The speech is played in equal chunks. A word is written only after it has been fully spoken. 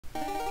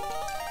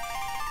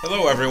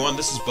Hello everyone,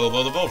 this is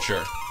Bobo the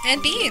Vulture.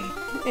 And Bean.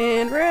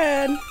 And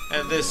Red.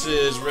 And this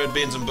is Red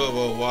Beans and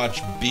Bobo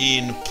watch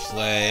Bean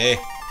play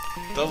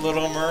The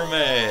Little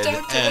Mermaid. Dun,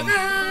 dun, And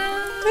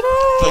dun.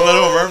 The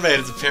Little Mermaid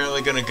is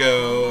apparently going to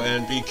go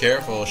and be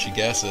careful, she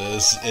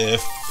guesses,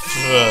 if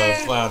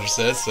Flounder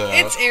says so.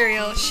 It's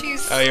Ariel.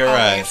 She's you're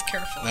always right.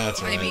 careful.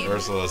 That's right. I mean,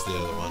 Ursula's the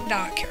other one.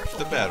 not careful.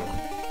 The bad one.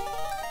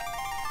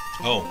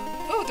 Oh.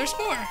 Oh, there's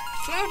more.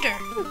 Flounder.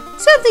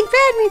 Something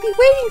bad may be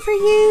waiting for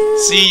you.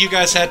 See, you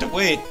guys had to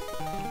wait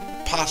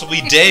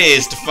possibly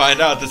days to find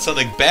out that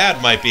something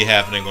bad might be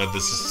happening when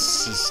this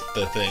is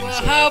the thing. Well,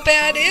 so. how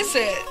bad is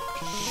it?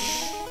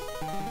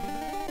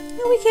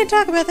 Oh, we can't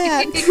talk about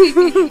that.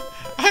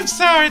 I'm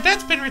sorry,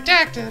 that's been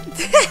redacted.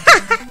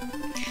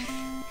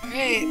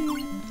 Right.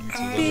 It's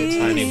a little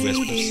tiny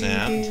wisp of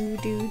sand.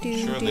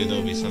 Surely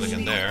there'll be something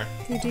in there.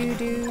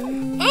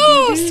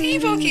 Oh, sea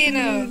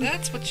volcano.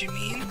 That's what you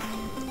mean.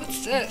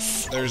 What's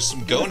this? There's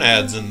some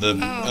gonads in the... Oh,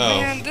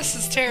 man, this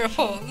is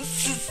terrible.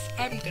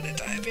 I'm gonna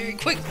die very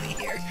quickly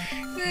here.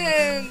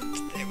 And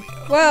there we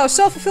go. Wow,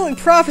 self-fulfilling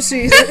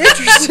prophecies are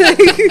interesting.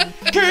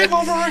 Game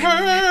over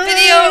here!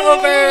 Video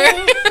over.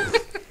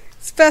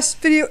 It's the best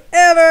video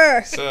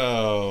ever.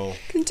 So...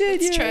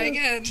 Continue. Let's try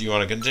again. Do you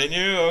want to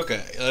continue?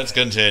 Okay, let's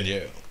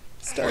continue.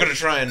 Start. We're gonna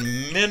try and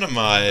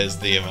minimize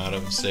the amount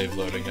of save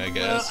loading, I Well,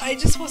 guess. I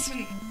just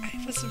wasn't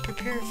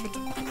prepared for the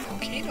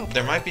volcano.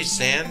 There might be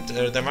sand,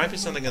 there might be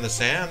something in the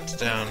sand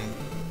down...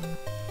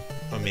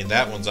 I mean,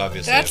 that one's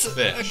obviously That's a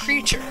fish. a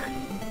creature.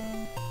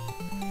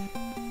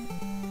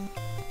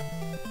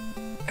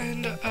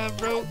 And a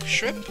rogue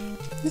shrimp.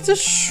 It's a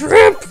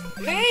shrimp.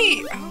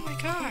 Hey! Oh my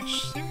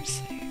gosh,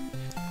 seriously.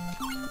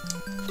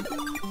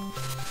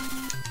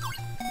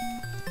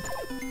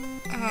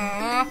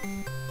 Aww.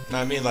 No,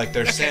 I mean, like,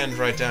 there's Okay. sand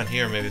right down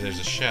here. Maybe there's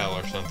a shell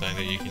or something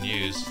that you can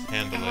use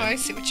handily. Oh, I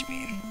see what you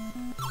mean.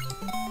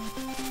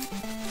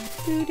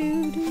 Do,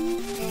 do,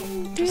 do,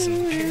 Oh,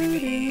 doesn't appear to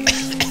be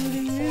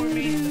for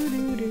me.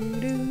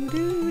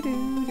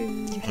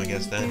 I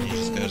guess then you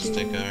just gotta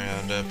stick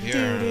around up here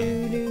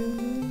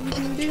and...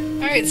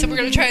 Alright, so we're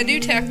gonna try a new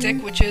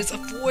tactic, which is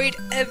avoid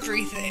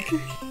everything.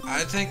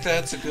 I think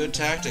that's a good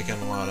tactic in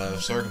a lot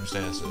of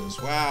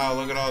circumstances. Wow,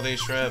 look at all these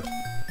shrimp.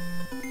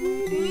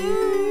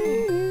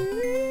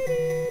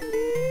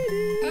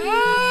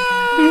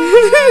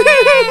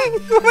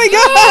 Oh my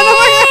god!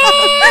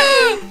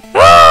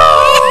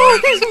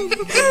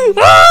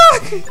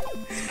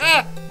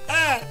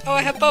 Oh,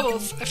 I have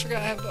bubbles. I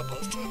forgot I have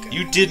bubbles. Okay.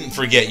 You didn't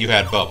forget you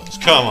had bubbles.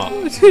 Come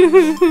on.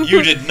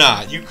 You did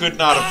not. You could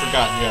not have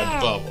forgotten you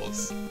had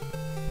bubbles.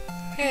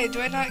 Hey,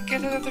 do I not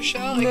get another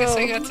shell? No. I guess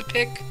I got to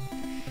pick.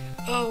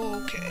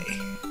 Oh, okay.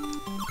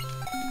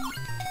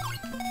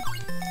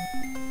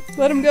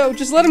 Let him go.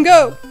 Just let him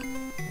go.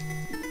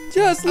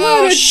 Just let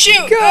Oh, it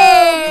shoot! go.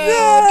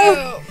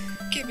 Oh,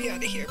 no! Get me out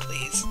of here,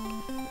 please.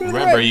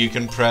 Remember, you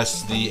can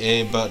press the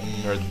A button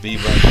or the B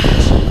button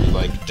to,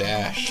 like,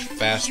 dash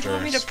faster, You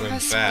want me to swim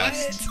press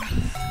fast. what?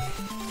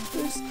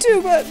 There's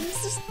 2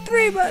 buttons. There's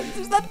 3 buttons.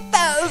 There's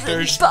 1,000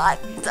 There's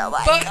buttons. Oh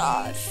my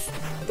god. Buttons.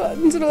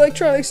 Buttons and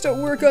electronics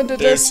don't work under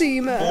the There's sea,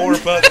 man. 4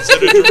 buttons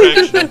in a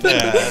direction of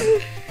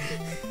that.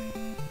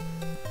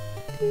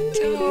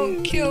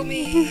 Don't kill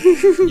me.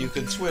 You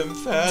can swim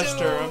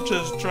faster. I'm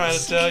just trying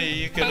to tell you,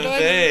 you can How do I-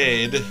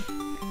 evade.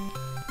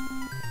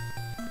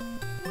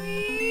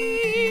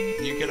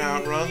 You can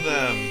outrun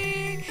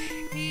them.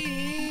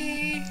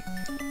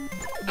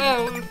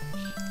 Oh.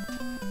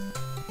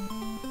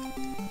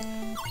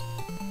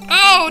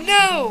 Oh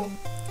no!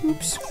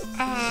 Oops.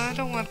 I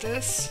don't want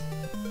this.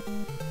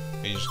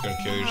 Are you just gonna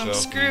kill yourself? I'm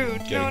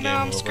screwed. and get a No, game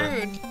I'm over?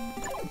 screwed.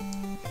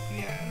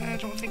 Yeah, I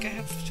don't think I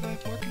have. Do I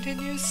have more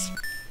continues?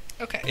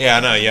 Okay. Yeah, I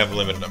know, you have a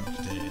limited number of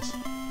continues.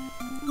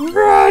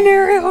 Run,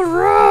 Ariel,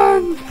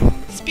 run!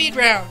 Speed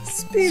round.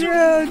 Speed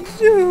round,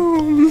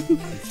 zoom!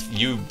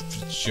 You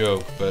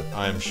joke, but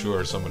I'm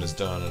sure someone has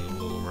done a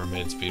Little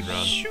Mermaid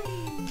speedrun. Shoo.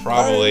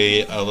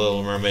 Probably a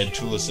Little Mermaid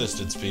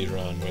tool-assisted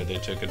speedrun where they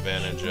took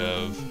advantage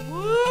of...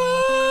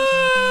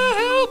 Whoa,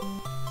 help!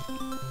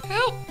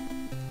 Help!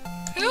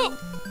 Help!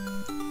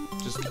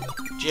 Just,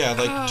 yeah,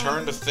 like, Oh.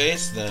 turn to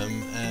face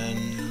them, and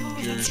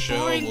your that's show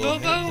boring, will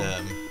Bobo. hit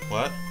them.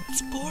 What?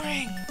 It's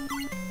boring.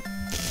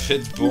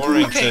 It's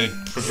boring Okay. to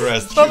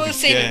progress through Bobo, the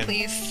save game. it,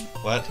 please.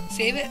 What?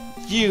 Save it.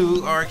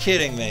 You are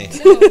kidding me.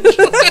 No.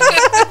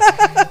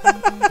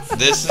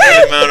 This is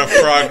the amount of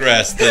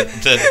progress that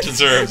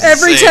deserves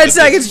Every a save 10 at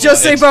seconds, this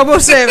just say point. Bobo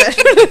save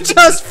it.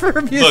 Just for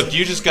abuse. Look,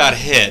 you just got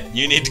hit.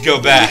 You need to go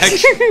back.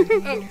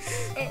 Oh.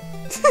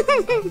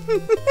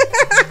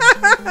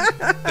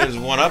 There's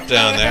one up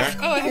down there.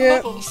 I have Yeah.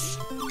 bubbles.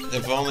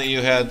 If only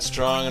you had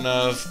strong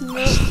enough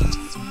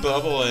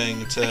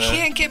bubbling I to...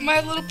 can't get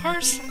my little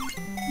person.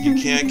 You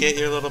can't get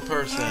your little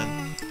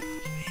person.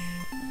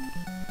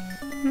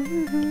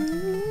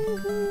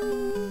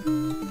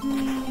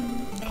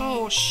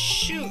 Oh,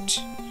 shoot.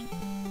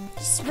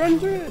 Just run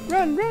through it.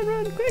 Run,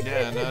 quick.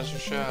 Yeah, now's your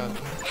shot.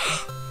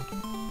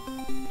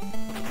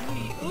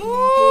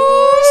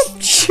 Ooh.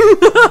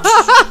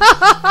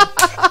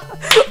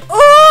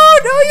 Oh,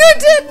 no,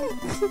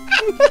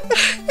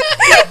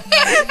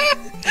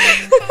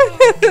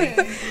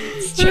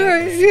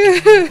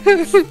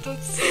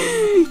 That's...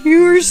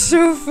 You were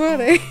so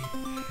funny.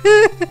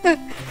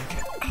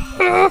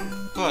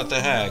 What the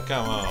heck?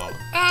 Come on.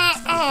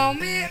 Oh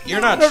man.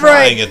 You're not All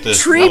trying right, at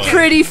this tree point.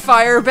 pretty,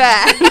 fire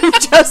bad.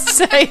 Just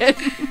saying.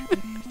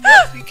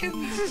 We can...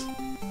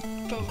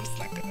 Bo's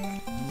not gonna...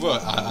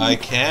 What? I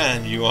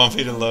can. You want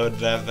me to load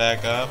that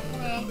back up?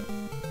 Well,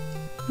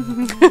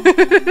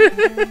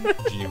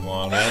 Do you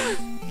want it?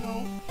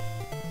 no.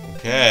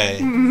 Okay.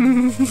 I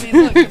mean,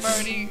 look,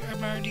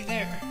 I'm already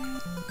there.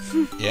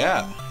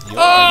 Yeah. You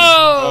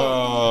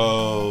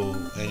Oh!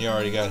 Oh! And you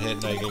already got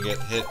hit, now you can get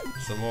hit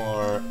some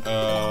more.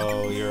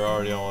 Oh, you're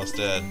already almost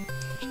dead.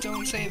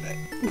 Don't save it.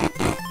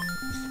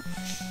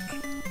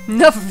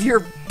 Enough of your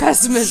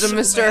pessimism, So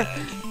mister.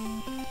 bad.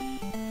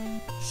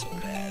 So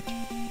bad.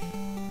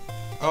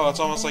 Oh, it's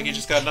almost like you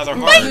just got another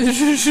heart.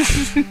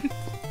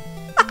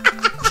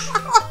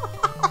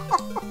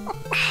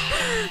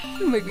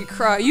 You make me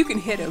cry. You can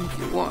hit him if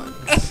you want.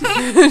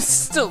 It's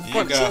still You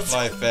fun. got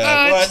life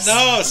back. What? just-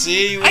 No,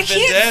 see? You've I been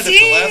can't dead at see.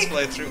 the last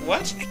playthrough.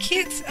 What? I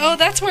can't... Oh,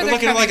 that's where We're they're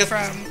looking at coming like a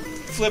from.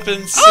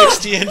 flippin'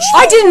 60-inch.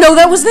 I didn't know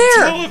that was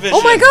there. Television.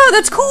 Oh my god,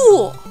 that's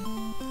cool.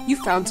 You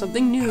found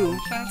something new.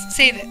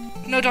 Save it.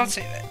 No, don't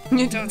save it.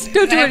 Don't save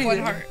Don't it. do I have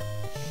anything. one heart.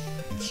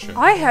 That's true.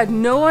 I had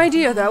no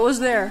idea that was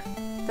there.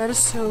 That is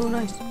so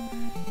nice.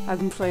 I've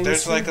been playing There's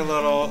this like a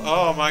little...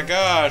 Oh my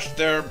gosh,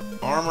 they're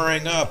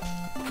armoring up.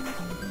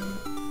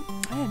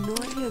 I had no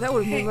idea. That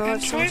would have Hey, made my I'm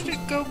life so trying much. to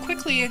go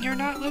quickly and you're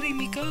not letting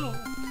me go.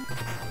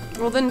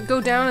 Well, then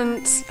go down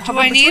and Do hover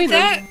I between need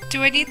them. that?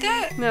 Do I need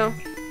that? No,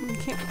 you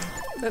can't.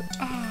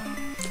 Oh.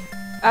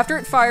 After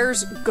it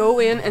fires, go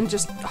in and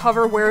just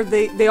hover where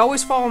they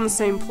always fall in the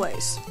same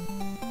place.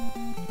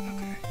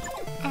 Okay.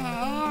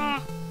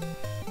 Ah.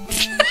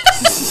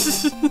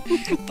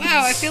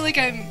 Wow, I feel like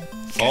I'm...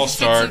 False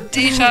getting start. some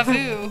deja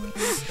vu.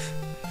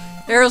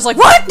 Arrow's like,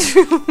 what?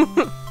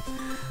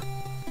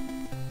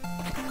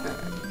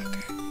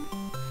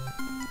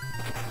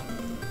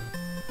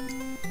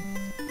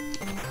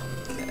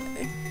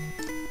 Okay.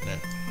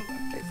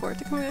 Wait for it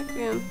to come back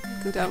in.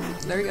 Go down.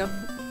 There you go.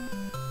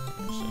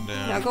 Sit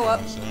down. Now go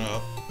up. Sit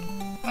up.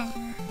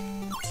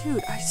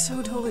 Dude, I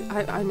so totally...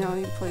 I now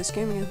need to play this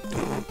game again.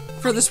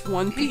 For this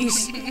one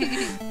piece.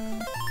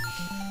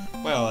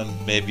 Well,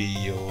 and maybe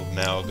you'll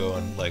now go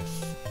and, like,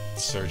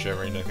 search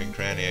every nook and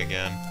cranny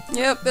again.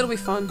 Yep, it'll be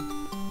fun.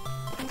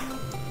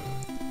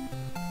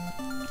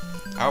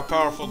 How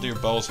powerful do your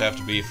bows have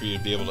to be for you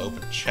to be able to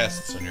open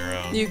chests on your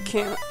own? You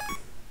can't.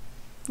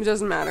 It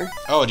doesn't matter.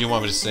 Oh, do you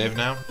want me to save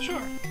now?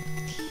 Sure.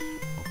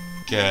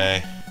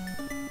 Okay.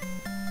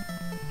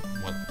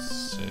 What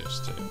save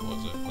state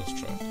was it? Let's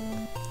try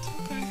 4.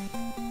 Okay.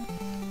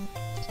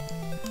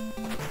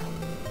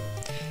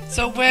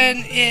 So when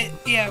it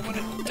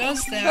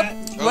does that...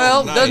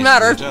 Well, nice, doesn't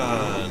matter. you're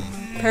done.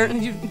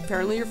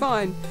 Apparently you're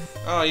fine.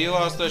 Oh, you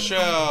lost the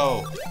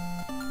show!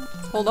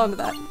 Hold on to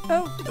that.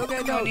 Oh, okay,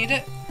 Don't don't. need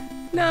it?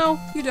 No,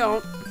 you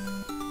don't.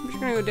 But you're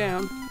gonna go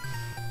down.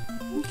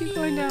 You keep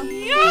going down.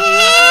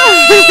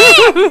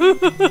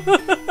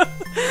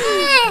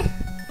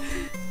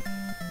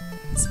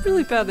 It's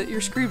really bad that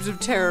your screams of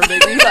terror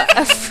make me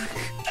laugh.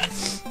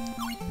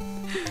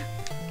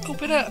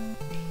 Open up.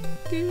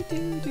 Do,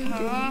 do, do,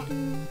 Huh?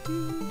 do,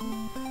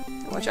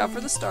 do. Watch out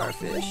for the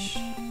starfish.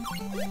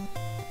 Okay.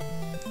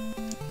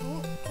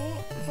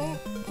 Oh,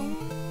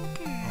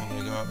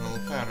 they got a little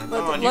pattern.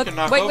 Let- Oh, and you let- can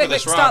knock wait, over wait,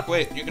 this wait, rock. stop.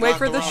 Wait, you can Wait knock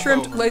for the the rock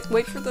shrimp. over.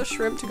 Wait for the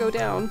shrimp to go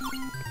down.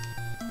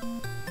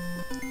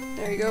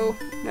 There you go.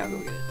 Now go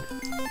get it.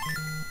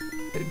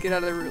 Gotta get out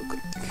of there real quick.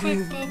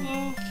 Quick,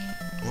 Bobo.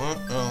 What?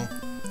 Oh.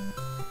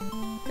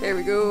 There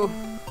we go.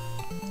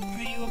 Are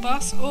you a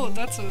boss? Oh,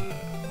 that's a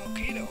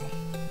volcano.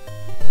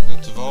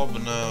 It's a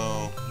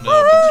Volcano.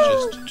 No,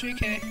 it's just...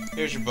 JK.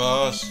 Here's your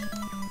boss.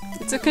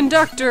 It's a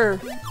conductor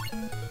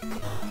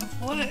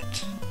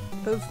What?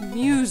 of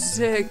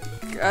music.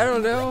 I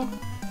don't know.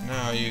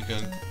 Now you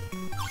can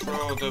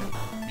throw the...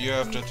 You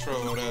have to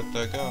throw it at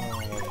the guy.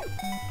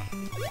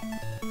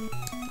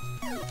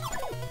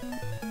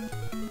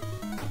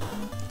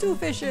 Two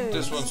fishes.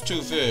 This one's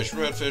 2 fish.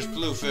 Red fish,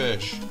 blue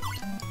fish.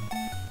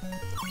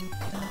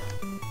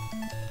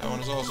 That one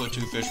is also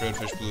 2 fish, red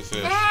fish, blue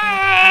fish.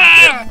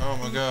 Ah! Oh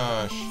my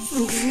gosh.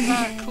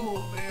 Not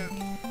cool, man.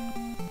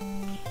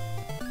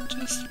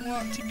 Just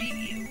want to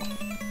beat you.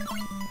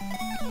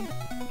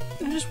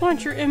 I just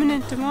want your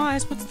imminent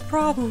demise. What's the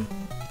problem?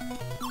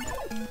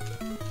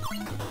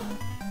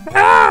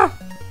 Ah!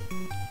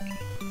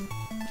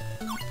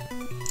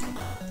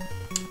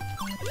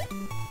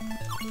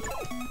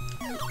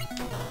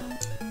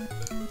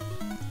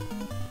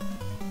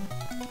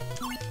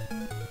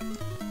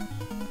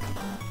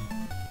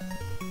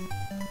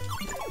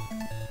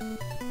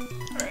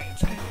 Alright,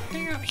 so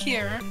hang out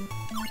here.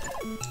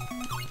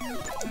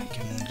 I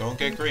can Don't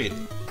get greedy.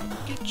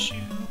 get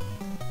you.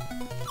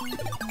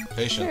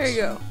 Patience. There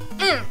you go.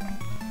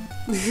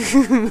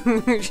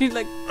 She's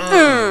like,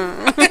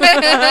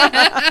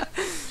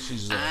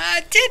 She's like,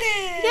 I did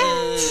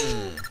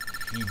it!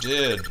 You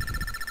did.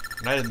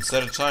 And I didn't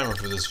set a timer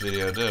for this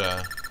video, did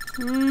I?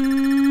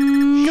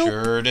 nope.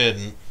 Sure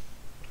didn't.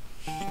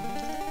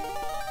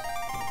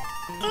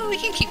 Oh, we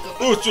can keep going.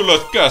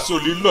 Ursula's castle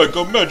is like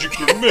a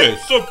magical maze.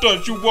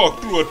 Sometimes you walk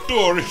through a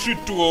door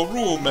into a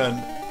room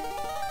and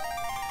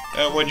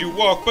when you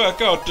walk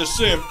back out the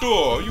same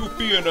door, you'll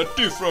be in a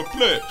different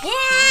place.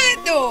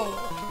 What? No.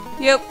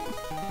 Yep.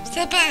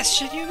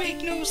 Sebastian, you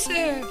make no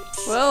sense.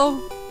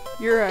 Well,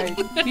 you're right.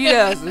 He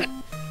doesn't.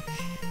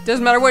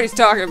 Doesn't matter what he's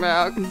talking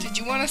about. Did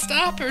you want to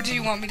stop, or do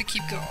you want me to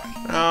keep going?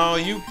 Oh,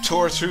 you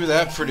tore through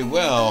that pretty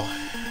well.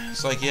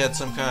 It's like you had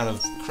some kind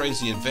of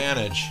crazy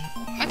advantage.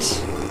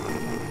 What?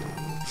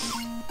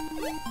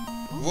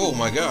 Oh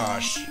my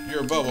gosh,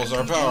 your bubbles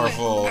are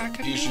powerful. I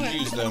can You do should it.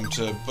 use them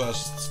to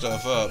bust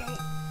stuff up.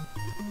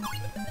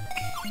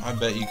 I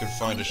bet you could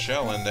find a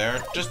shell in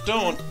there. Just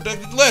don't.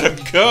 Let him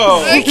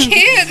go. I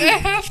can't. I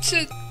have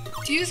to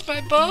use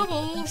my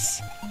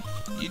bubbles.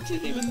 You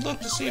didn't even look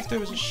to see if there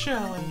was a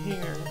shell in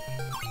here.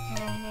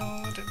 Oh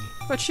no, I didn't.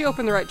 But she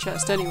opened the right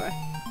chest anyway.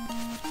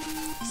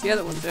 'Cause the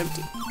other one's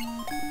empty.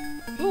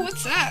 Ooh,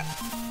 what's that?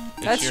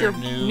 It's That's your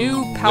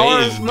new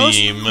wave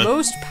beam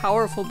most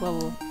powerful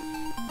bubble.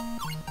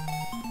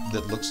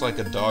 that looks like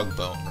a dog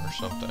bone or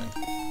something.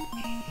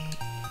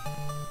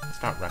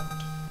 It's not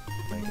round.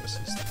 I guess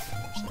is the thing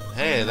I'm saying.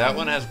 Hey, that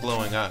one has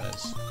glowing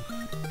eyes.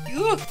 You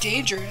look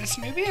dangerous.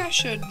 Maybe I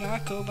should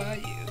not go by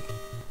you.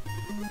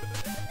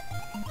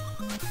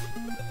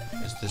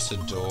 Is this a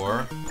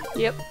door?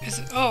 Yep, Is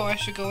it? Oh, I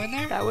should go in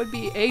there. that would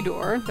be a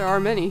door. There are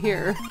many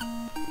here.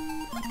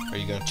 Are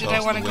you gonna Did tell I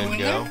us wanna the go way to in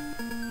go? there?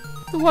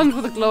 The one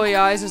with the glowy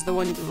eyes is the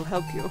one that will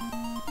help you.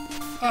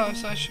 Oh,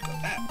 so I should go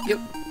back. Yep.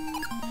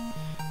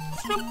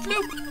 Floop,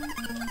 floop.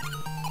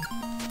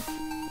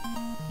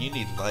 You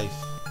need life.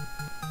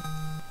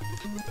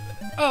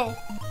 Oh.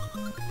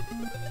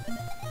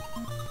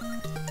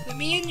 Let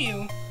me in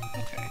you.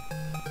 Okay.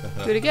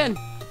 Do it again.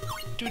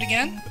 Do it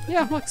again?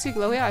 Yeah, look, see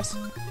glowy eyes.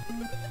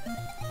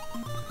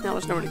 Now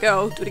there's nowhere to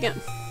go. Do it again.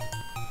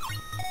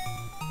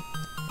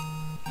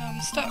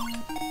 I'm stuck.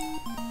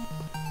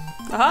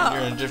 Aha!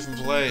 You're in a different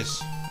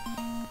place.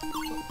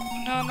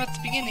 No, I'm at the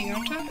beginning,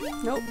 aren't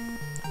I? Nope.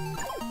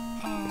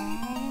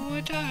 Oh,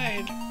 I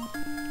died.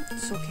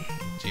 It's okay.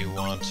 Do you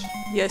want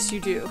Yes,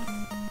 you do.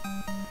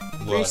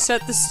 what?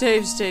 Reset the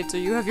save state so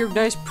you have your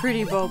nice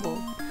pretty bubble.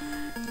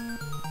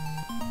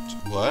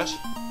 What?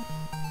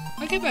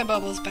 I'll get my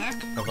bubbles back.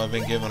 Have I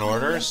been given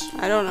orders?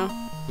 I don't know.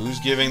 Who's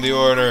giving the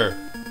order?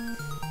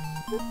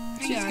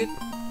 Hang on. good.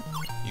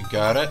 You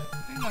got it?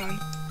 Hang on.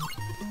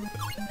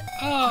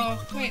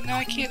 Oh, wait, now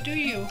I can't do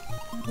you.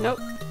 Nope.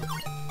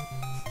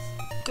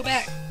 Go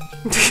back.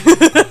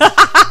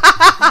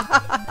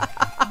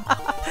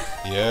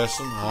 Yes,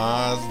 and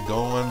I's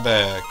going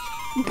back.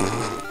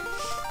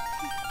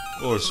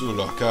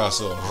 Ursula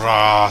Castle.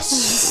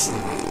 Ross.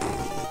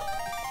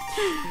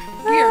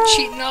 We are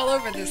cheating all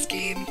over this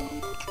game.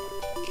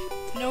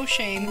 No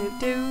shame.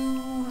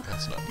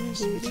 That's not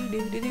nice.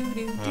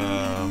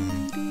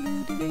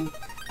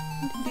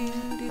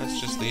 Let's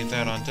just leave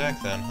that on deck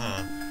then,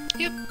 huh?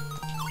 Yep.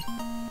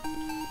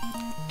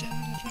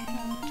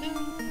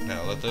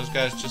 Now let those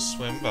guys just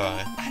swim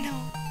by. I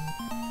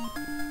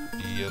know.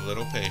 Be a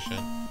little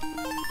patient.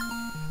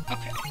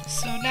 Okay,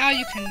 so now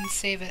you can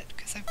save it,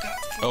 because I've got...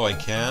 Oh, I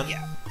can?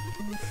 Yeah.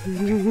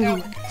 Now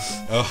we're good.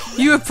 Oh,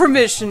 You have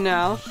permission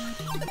now.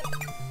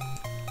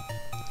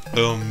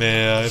 oh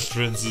may I,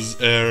 Princess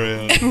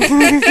Ariel.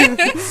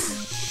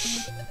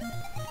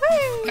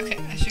 Okay,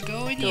 I should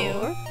go in you.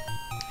 Door.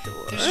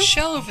 There's a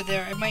shell over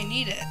there. I might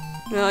need it.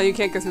 No, you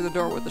can't go through the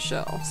door with the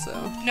shell, so...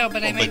 No,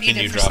 but I Oh, might but need can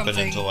you it for drop something.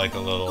 it into like a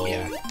little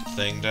Yeah.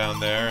 thing down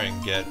there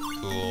and get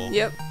cool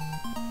Yep.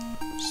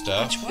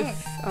 stuff? Which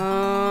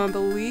one?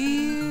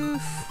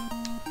 Believe...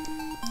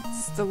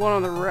 It's the one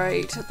on the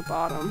right at the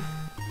bottom.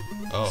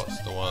 Oh, it's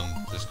the one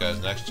this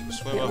guy's next to.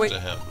 Swim Yeah, up wait. to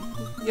him.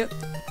 Yep.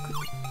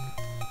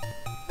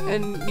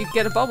 And you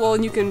get a bubble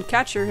and you can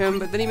capture him,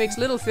 but then he makes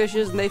little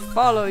fishes and they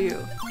follow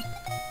you.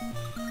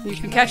 You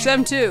can catch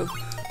them too.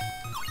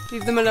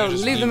 Leave them You alone.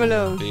 just Leave them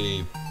alone.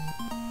 be.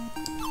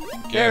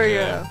 Get There we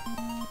him. go.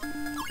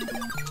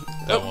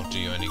 That Oh. won't do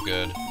you any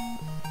good.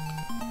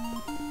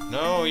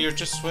 No, you're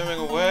just swimming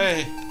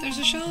away. There's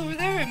a shell over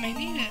there. I might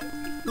need it.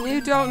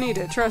 You don't need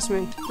it, trust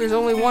me. There's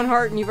only one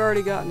heart and you've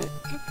already gotten it.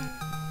 Okay.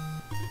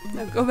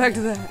 Now go back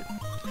to that.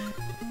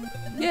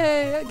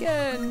 Yay,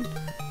 again!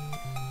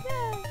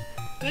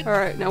 Good.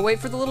 Alright, now wait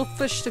for the little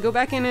fish to go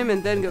back in him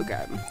and then go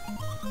grab him.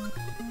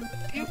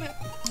 Damn it.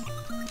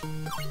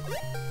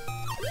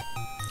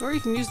 Or you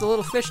can use the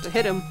little fish to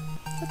hit him.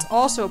 That's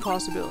also a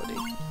possibility.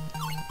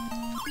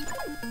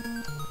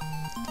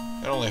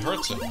 It only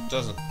hurts him. It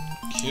doesn't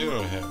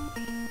kill him.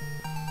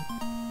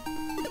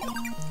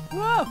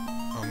 Whoa!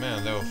 Oh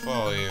man, they will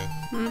follow you.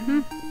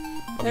 Mm-hmm.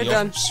 Oh, They're you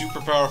have done. super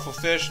powerful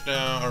fish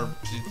now, or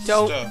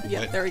Don't. stuff.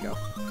 Yeah, Wait, there we go.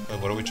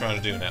 wait, what are we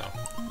trying to do now?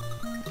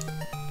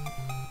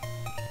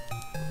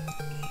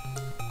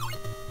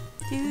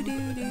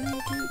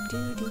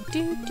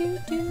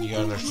 You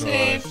got another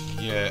Save. life.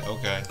 Yeah,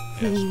 okay.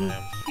 Yes,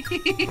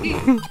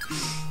 ma'am.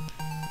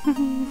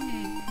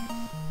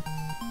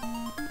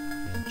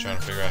 Trying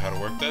to figure out how to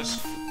work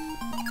this.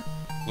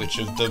 Which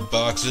of the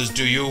boxes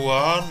do you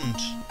want?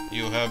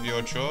 You have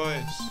your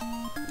choice.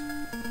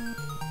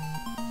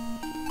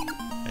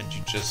 And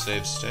you just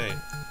save state.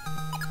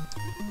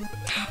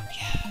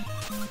 Yeah.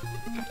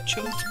 I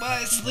chose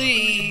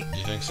wisely.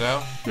 You think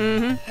so?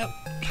 Mm-hmm. Yep.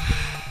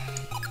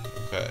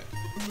 Okay.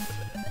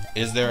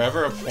 Is there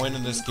ever a point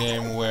in this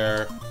game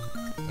where...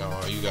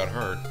 Oh, you got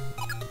hurt.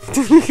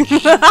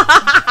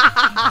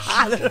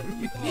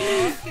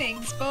 Oh,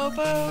 thanks,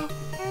 Bobo.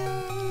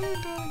 I'm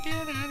gonna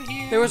get out of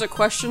here. There was a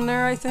question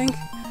there, I think.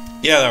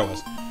 Yeah, there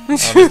was.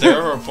 Is there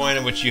ever a point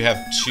in which you have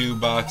two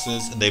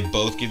boxes and they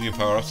both give you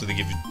power-ups, so they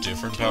give you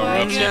different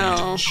power-ups? No. And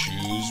you need to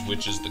choose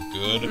which is the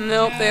good?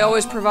 Nope, they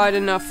always provide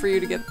enough for you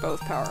to get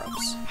both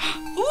power-ups.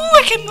 Ooh,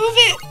 I can move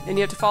it! And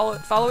you have to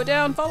follow it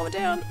down, follow it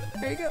down.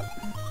 There you go.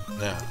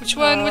 No. Which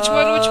one? Which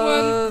one? Which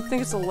one? I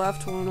think it's the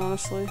left one,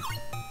 honestly. I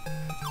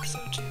think so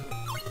too.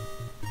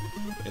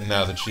 And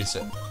now that she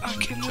said... I she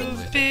can totally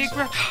move thinks big so.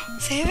 rock.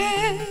 Save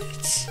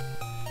it!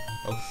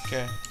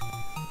 Okay.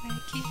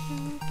 Thank you,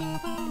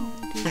 Bobo.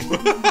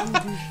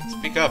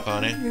 Speak up,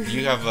 honey.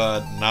 You have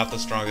not the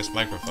strongest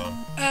microphone.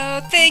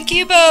 Oh, thank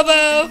you,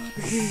 Bobo.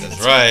 That's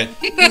right.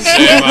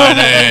 Say my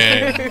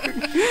name.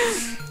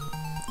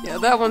 Yeah,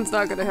 that one's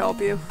not gonna help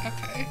you.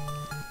 Okay.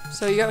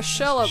 So you got a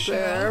shell up Shell.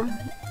 there,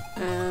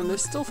 and I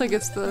still think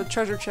it's the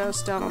treasure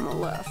chest down on the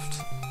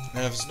left.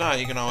 And if it's not,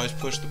 you can always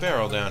push the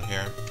barrel down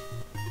here.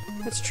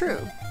 It's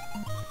true.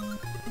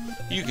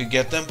 You could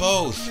get them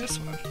both. This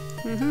one.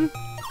 Mm-hmm.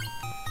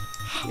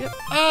 Yep.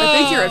 Oh, I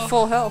think you're at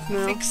full health I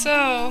now. think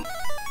so.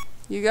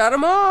 You got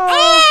them all!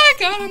 I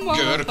got him all.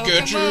 Gotta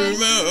get your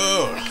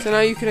mouth. So now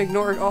you can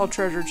ignore all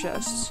treasure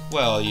chests.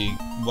 Well, you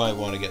might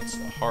want to get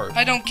the heart.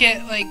 I don't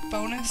get, like,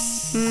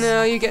 bonus.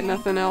 No, you get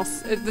nothing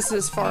else. This is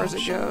as far as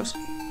it goes.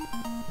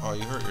 Oh,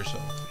 you hurt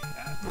yourself.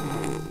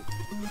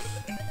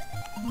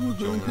 Do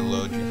you want me to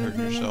load? You hurt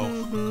yourself.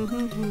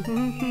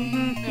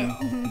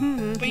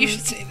 No. But you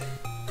should save it.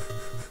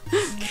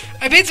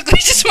 I basically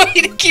just want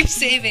you to keep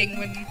saving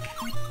when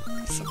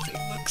something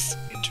looks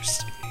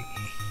interesting.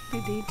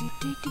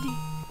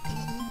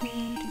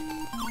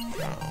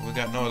 Oh, we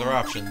got no other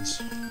options.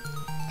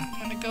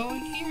 I'm gonna go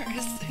in here.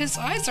 His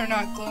eyes are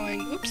not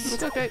glowing. Oops.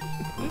 It's okay.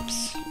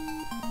 Oops.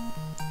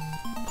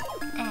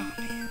 Oh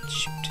man,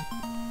 shoot.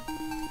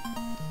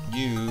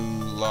 You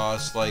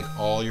lost like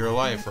all your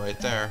life right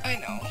there. I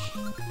know.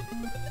 Oh,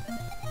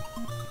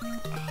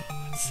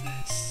 what's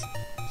this?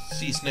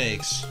 Sea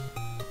snakes.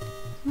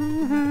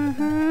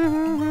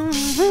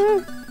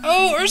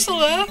 Oh,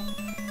 Ursula!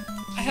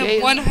 I have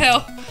Yeah. 1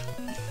 health.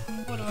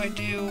 What do I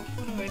do?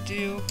 What do I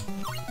do?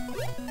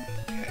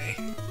 Okay.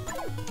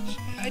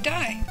 I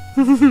die.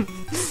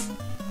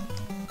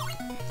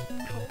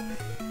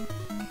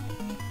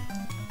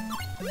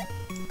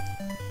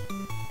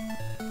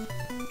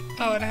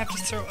 Oh, and I have to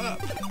throw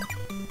up.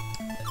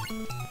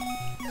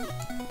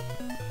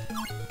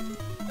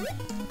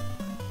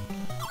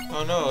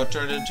 Oh no, it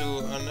turned into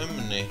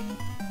anemone.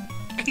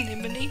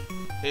 Anemone?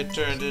 It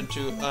turned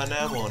into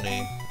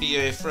anemone. Be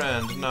a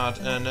friend, not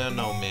an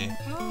enemy.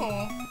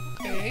 Oh,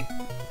 okay.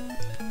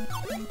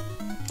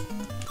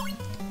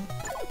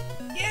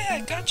 Yeah,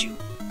 got you.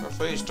 Her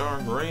face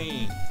turned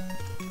green.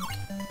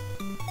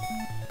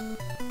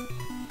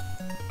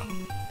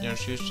 You know,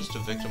 she was just a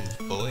victim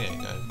of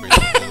bullying, I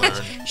recently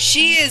learned.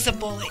 She is a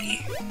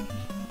bully.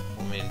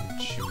 I mean,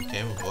 she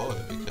became a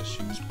bully because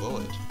she was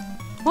bullied.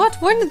 What?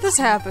 When did this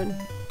happen?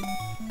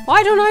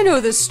 Why don't I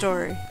know this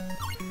story?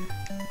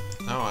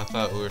 No, I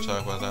thought we were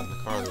talking about that in the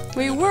car.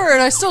 We were,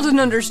 and I still didn't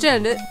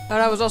understand it.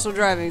 And I was also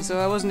driving, so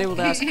I wasn't able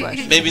to ask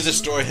questions. Maybe the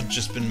story had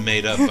just been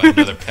made up by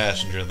another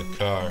passenger in the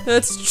car.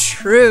 That's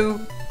true.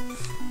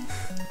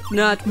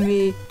 Not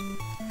me.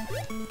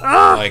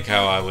 Ah! Like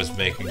how I was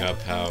making up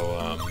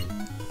how,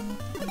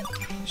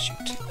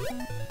 Shoot.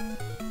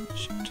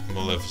 Shoot.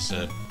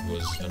 Maleficent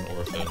was an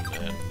orphan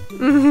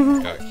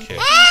and got kicked.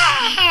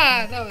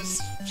 Ah! That was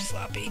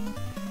sloppy.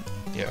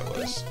 Yeah, it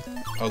was.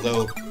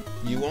 Although,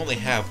 you only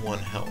have 1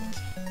 health.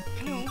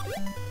 I know.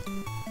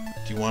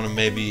 Do you want to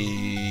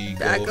maybe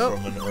Back go up.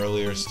 from an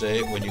earlier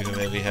state when you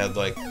maybe had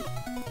like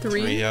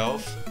 3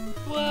 health?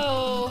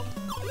 Well,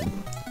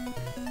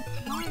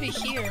 I'm already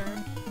here.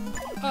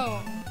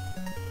 Oh.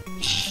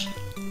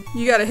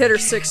 You gotta hit her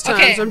 6 times.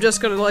 Okay. I'm just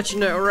gonna let you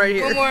know right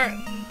here. One more.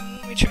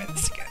 Let me try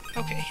this again.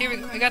 Okay, here we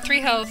go. I got 3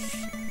 health.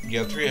 You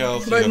got 3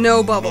 health, But you have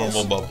no bubbles.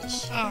 normal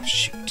bubbles. Oh,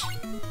 shoot.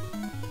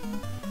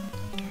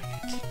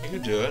 You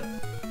could do it.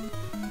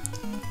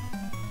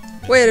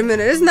 Wait a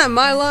minute, isn't that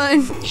my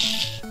line?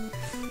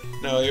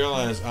 No, your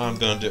line is, I'm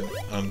gonna do it.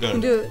 I'm gonna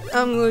do Do it.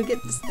 I'm gonna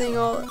get this thing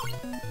all. it.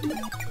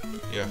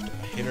 You have to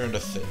hit her in the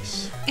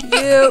face.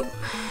 Yep.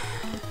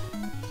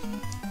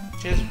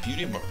 She has a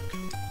beauty mark.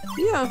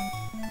 Yeah.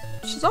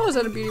 She's always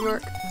had a beauty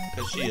mark.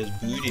 Because she is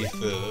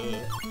beautiful.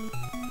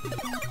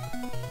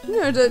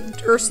 You know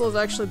that Ursula's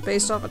actually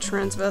based off a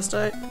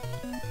transvestite?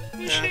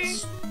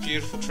 That's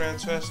beautiful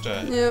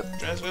transvestite. Yep.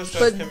 Transvestites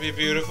But- can be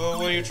beautiful.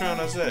 What are you trying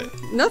to say?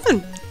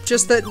 Nothing.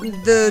 Just that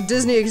the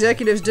Disney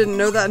executives didn't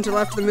know that until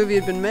after the movie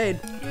had been made.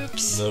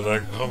 Oops. They're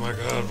like, oh my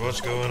god,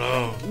 what's going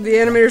on? The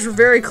animators were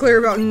very clear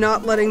about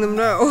not letting them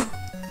know.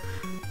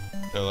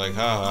 They're like,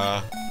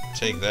 haha,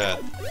 take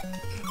that. Man.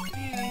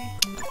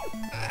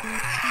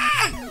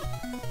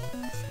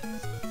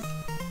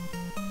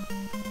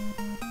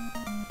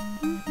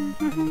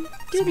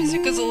 This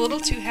music is a little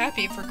too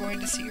happy for going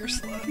to see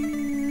Ursula.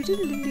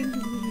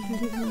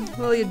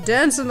 Well, you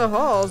dance in the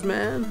halls,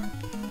 man.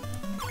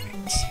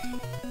 Right.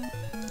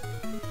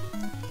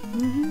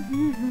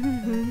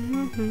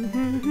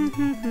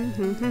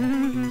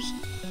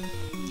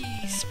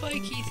 Yee,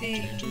 spiky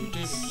things.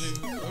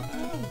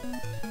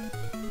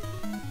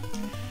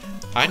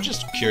 I'm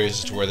just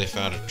curious as to where they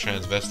found a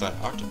transvestite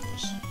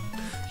octopus.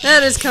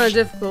 That is kind of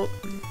difficult.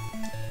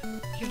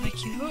 You're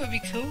like, you know what would be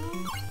cool?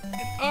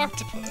 An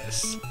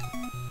octopus.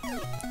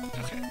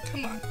 Okay,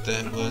 come on.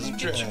 That was a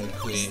Get your drag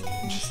queen.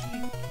 octopus.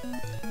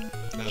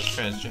 That was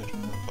transgender.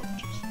 My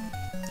apologies.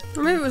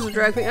 Or maybe it was a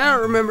drag queen. I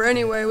don't remember.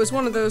 Anyway, it was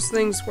one of those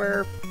things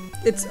where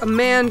it's a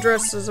man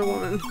dressed as a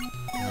woman.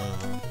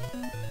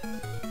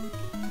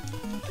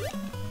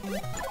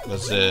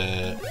 Was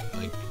it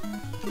like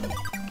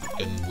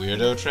a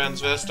weirdo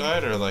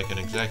transvestite or like an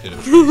executive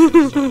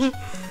transvestite?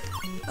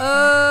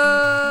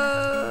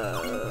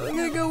 I'm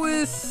gonna go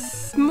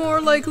with more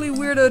likely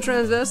weirdo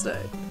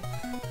transvestite.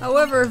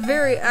 However,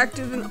 very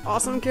active and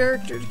awesome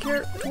character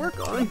to work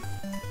on.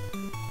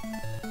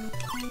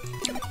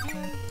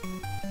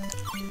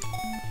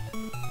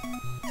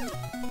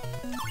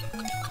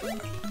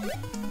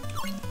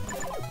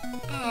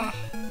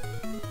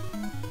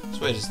 So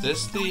wait, is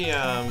this the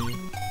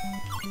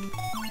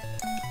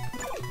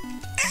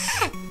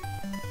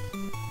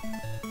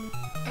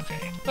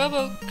Okay,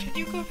 Bobo, could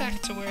you go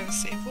back to where the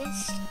save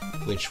was?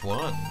 which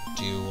one?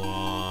 Do you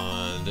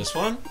want this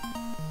one?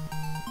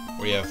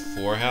 Where you have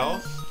 4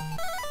 health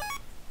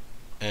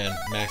and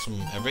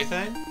maximum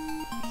everything?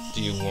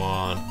 Do you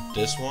want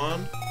this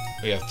one?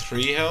 Where you have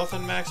 3 health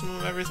and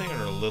maximum everything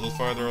and are a little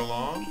farther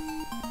along?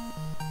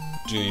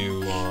 Do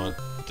you want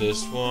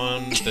this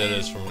one that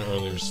is from an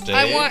earlier stage?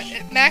 I want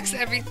max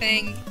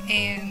everything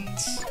and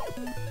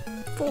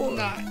 4.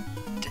 not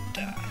to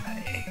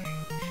die.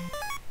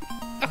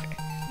 Okay,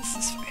 this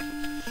is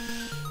fine.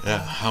 Yeah,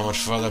 how much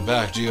farther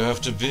back do you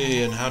have to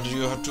be and how do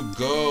you have to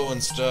go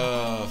and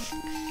stuff?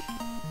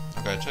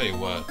 Okay, I tell you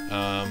what,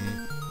 how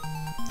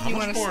You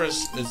much wanna more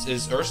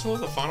is Ursula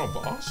the final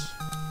boss?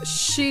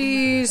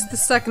 She's the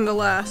second to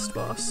last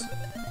boss.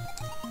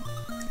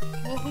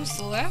 Well, who's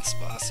the last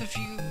boss if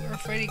you are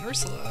fighting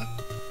Ursula?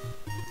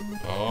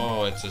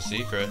 Oh, it's a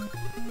secret.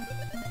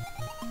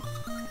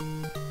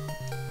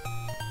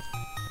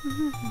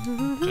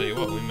 Tell you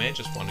what, we may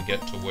just want to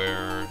get to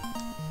where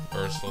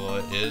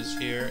Ursula is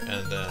here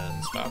and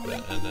then stop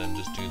it and then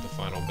just do the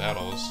final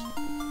battles.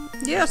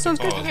 Yeah, sounds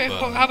good. Okay,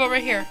 button. well, how about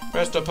right here?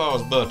 Press the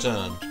pause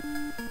button.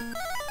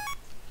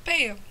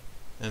 Bam!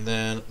 And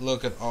then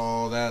look at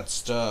all that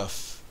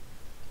stuff.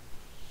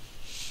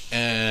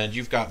 And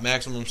you've got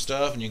maximum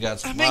stuff and you got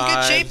some I'm in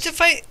good shape lives. to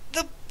fight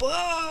the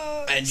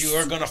boss! And you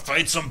are gonna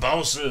fight some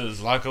bosses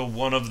like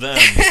one of them.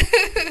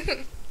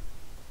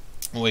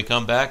 When we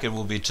come back, it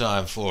will be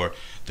time for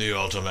the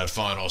ultimate,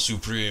 final,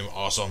 supreme,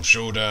 awesome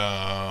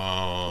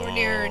showdown.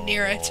 We're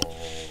near it.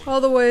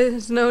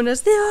 Otherwise known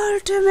as the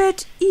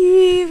ultimate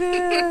evil.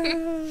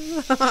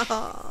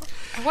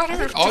 I want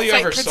her to All you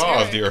fight ever Prince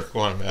saw of Eric. the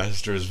Urquan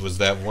Masters was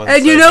that one.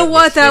 And you know segment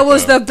what? with That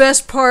was Flico. the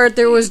best part.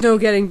 There was no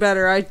getting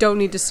better. I don't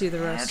need to see the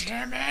rest.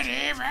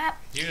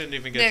 You didn't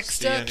even get Next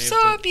to see up, any of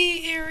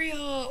zombie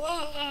Ariel!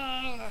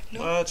 the...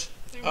 Nope. What?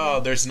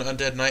 Oh, there's an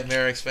Undead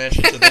Nightmare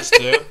expansion to this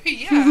too?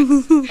 Yeah.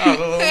 Oh, The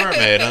Little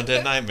Mermaid,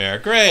 Undead Nightmare.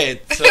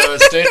 Great! So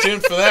stay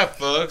tuned for that,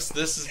 folks.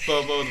 This is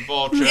Bobo the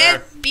Vulture.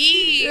 And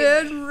B!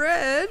 And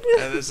red.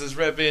 And this is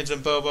Red Beans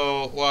and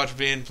Bobo watch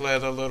Bean play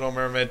The Little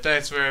Mermaid.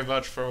 Thanks very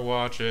much for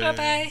watching.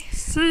 Bye-bye.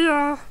 See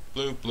ya.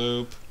 Bloop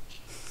bloop.